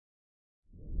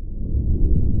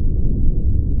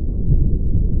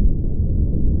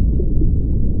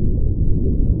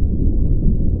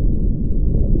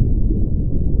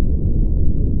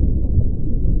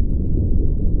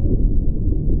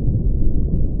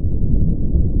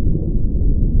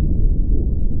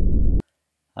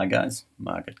Hi guys,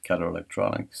 Mark at Cutter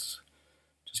Electronics.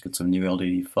 Just got some new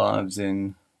Ldd-5s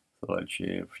in. Thought I'd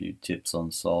share a few tips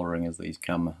on soldering as these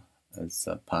come as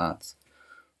parts.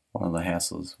 One of the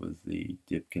hassles with the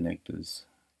dip connectors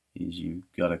is you've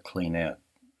got to clean out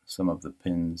some of the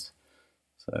pins.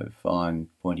 So find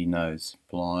pointy nose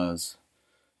pliers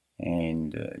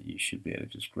and you should be able to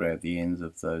just grab the ends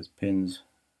of those pins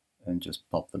and just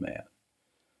pop them out.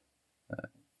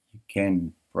 You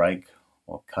can break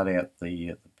or cut out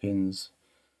the pins,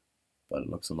 but it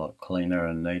looks a lot cleaner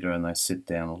and neater, and they sit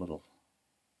down a little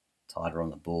tighter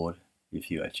on the board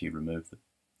if you actually remove the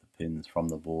pins from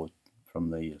the board,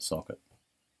 from the socket.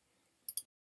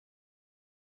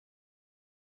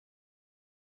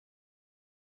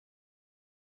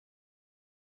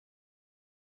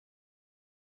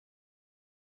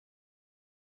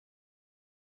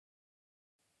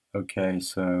 Okay,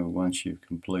 so once you've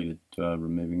completed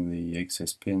removing the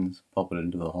excess pins, pop it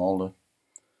into the holder,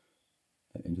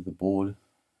 into the board,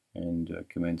 and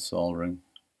commence soldering.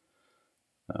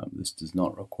 This does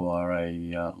not require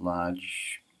a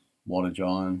large wattage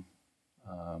iron.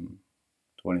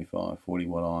 25, 40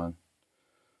 watt iron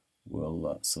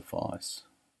will suffice.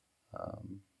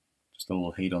 Just a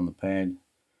little heat on the pad,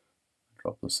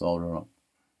 drop the solder on.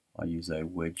 I use a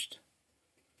wedged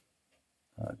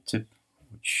tip,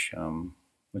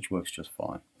 which works just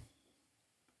fine.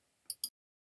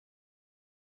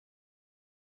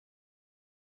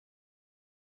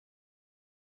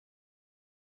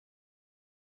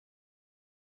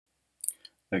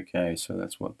 Okay, so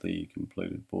that's what the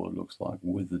completed board looks like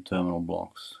with the terminal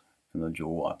blocks and the jaw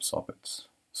wipe sockets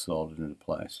soldered into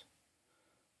place.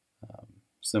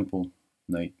 Simple,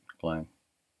 neat, clean.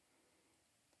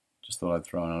 Just thought I'd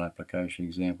throw in an application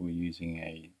example using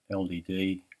a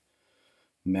LDD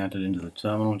mounted into the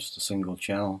terminal, just a single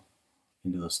channel,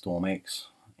 into the Storm X,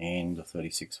 and a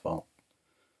 36 volt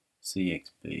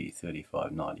CXB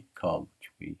 3590 cob, which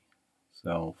we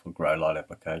sell for grow light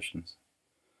applications.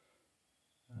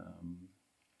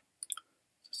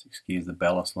 Just excuse the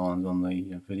ballast lines on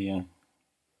the video.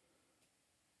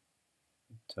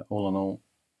 But, all in all,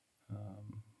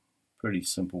 pretty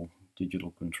simple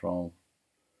digital control,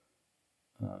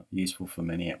 useful for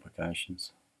many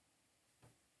applications.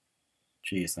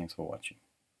 Cheers, thanks for watching.